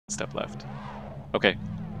Step left. Okay.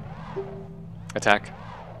 Attack.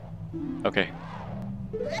 Okay.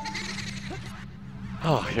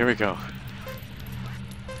 Oh, here we go.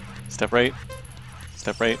 Step right.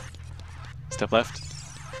 Step right. Step left.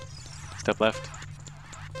 Step left.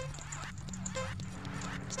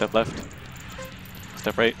 Step left.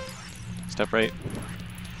 Step right. Step right.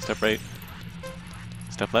 Step right.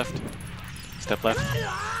 Step left. Step left.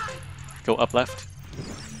 Go up left.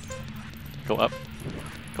 Go up.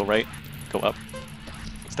 Go right. Go up.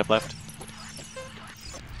 Step left.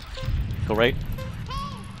 Go right.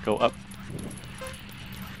 Go up.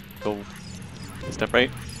 Go. Step right.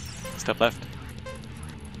 Step left.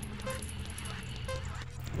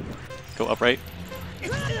 Go up right.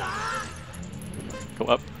 Go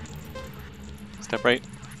up. Step right.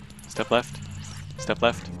 Step left. Step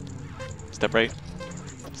left. Step right.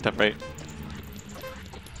 Step right.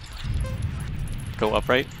 Go up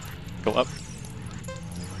right. Go up.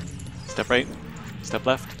 Step right. Step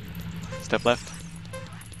left. Step left.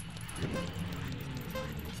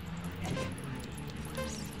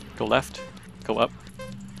 Go left. Go up.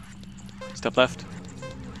 Step left.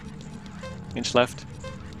 Inch left.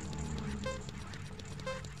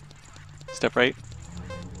 Step right.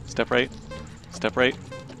 Step right. Step right.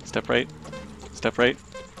 Step right. Step right.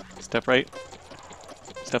 Step right.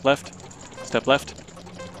 Step left. Step left.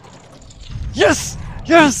 Yes!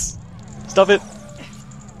 Yes! Stop it!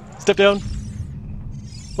 Step down.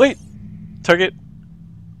 Wait! Target.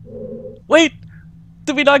 Wait!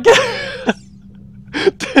 Did we not get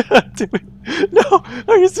did we... No!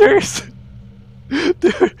 Are you serious?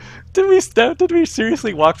 Did we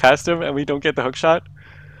seriously walk past him and we don't get the hookshot?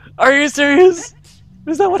 Are you serious?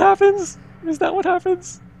 Is that what happens? Is that what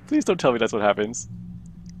happens? Please don't tell me that's what happens.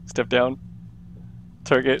 Step down.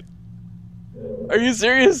 Target. Are you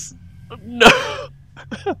serious? No!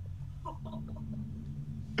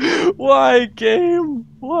 Why, game?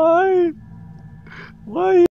 Why? Why?